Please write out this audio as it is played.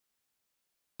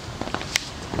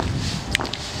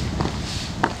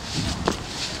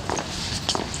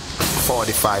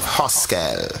45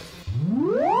 Hoskel.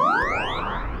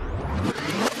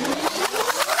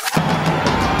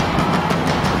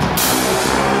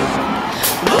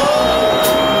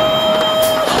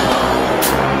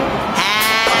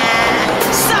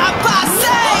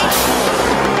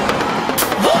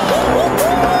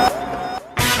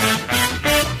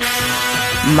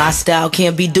 My style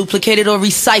can't be duplicated or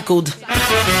recycled.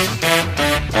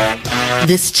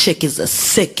 This chick is a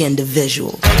sick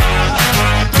individual.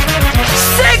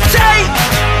 Sick tape,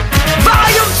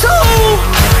 volume 2.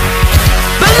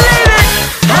 Believe it.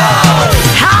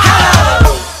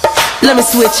 Let me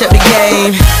switch up the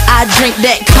game. I drink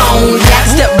that cognac.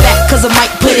 Step back cause I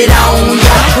might put it on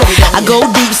ya. I go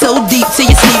deep, so deep till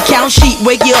you sleep. Count sheep,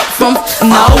 wake you up from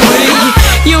no way.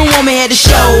 You don't want me here to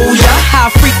show ya how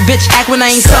a freak bitch act when I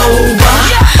ain't sober.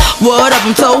 What up,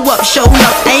 I'm toe up, show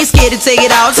up. I ain't scared to take it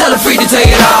out, tell her free to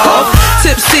take it off.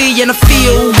 Tipsy and I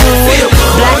feel good.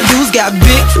 Black dudes got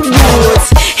big woods.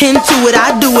 Into it,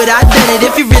 I do it, I done it.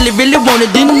 If you really, really want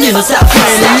it, then you know stop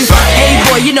friendly. Hey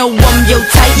boy, you know I'm yo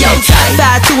tight, yo tight.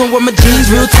 5'2" and wear my jeans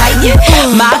real tight, yeah.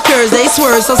 My curves, they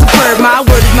swerve, so superb. My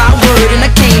word is my word, and I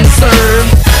came to serve.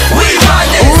 We run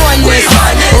this, run this,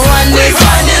 run this,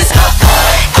 run this.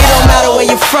 It don't matter where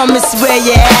you're from, it's where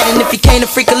you're at. And if you can't a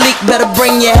freak a leak, better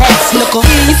bring your hat, snuckle.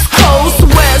 East Coast,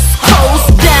 West Coast,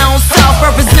 down south,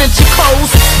 represent your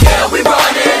coast. Yeah, we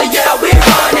run it, yeah, we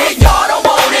run it. Y'all don't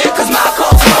want it, cause my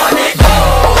coast run it.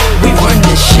 Oh, we run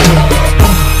this shit.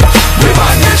 We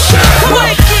run this shit.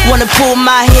 Wanna pull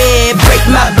my head, break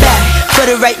my back. For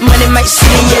the right money, might sit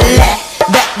in your lap.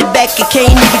 Back to back, you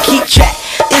can't even keep track.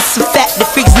 It's a fact that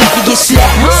freaks need to get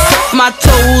slapped. Suck my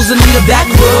toes and need a back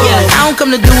rub. I don't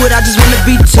come to do it, I just wanna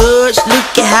be touched.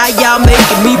 Look at how y'all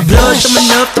making me blush. I'm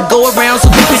enough to go around so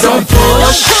people don't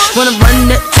push. Wanna run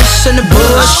that tush in the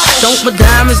bush. Don't my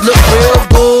diamonds look real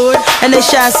good? And they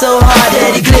shine so hard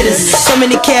that it glitters. So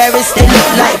many carats, they look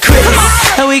like critters.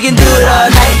 And we can do it all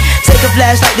night. Take a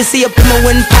flashlight to see up in my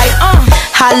windpipe.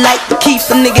 Highlight to keep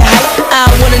a nigga hype. I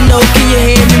wanna know, can you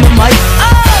hear me, my mic?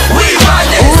 We run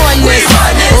this, run this,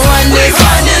 run this, run this,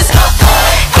 run this.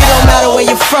 It don't matter where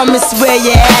you're from, it's where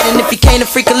you're at. And if you can't a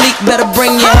freak a leak, better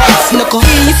bring your hat, snuckle.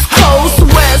 East Coast,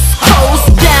 West Coast,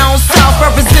 down south,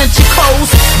 represent your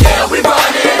coast. Yeah, we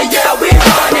run it, yeah, we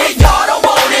run it. Y'all don't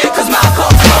want it, cause my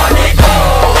coast run it.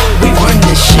 Oh, we run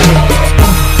this shit.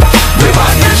 We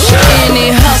run this shit.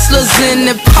 Any hustlers in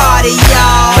the party,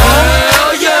 y'all?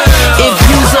 Hell yeah. If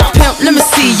you's a pimp, let me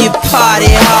see you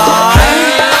party hard.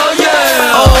 Hell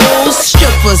yeah. Oh,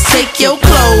 strippers, take your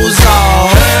clothes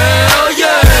off. Hell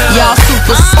yeah. Y'all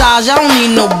superstars, y'all don't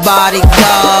need no bodyguards.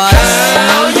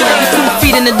 Hell yeah. 2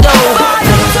 feet in the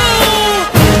door.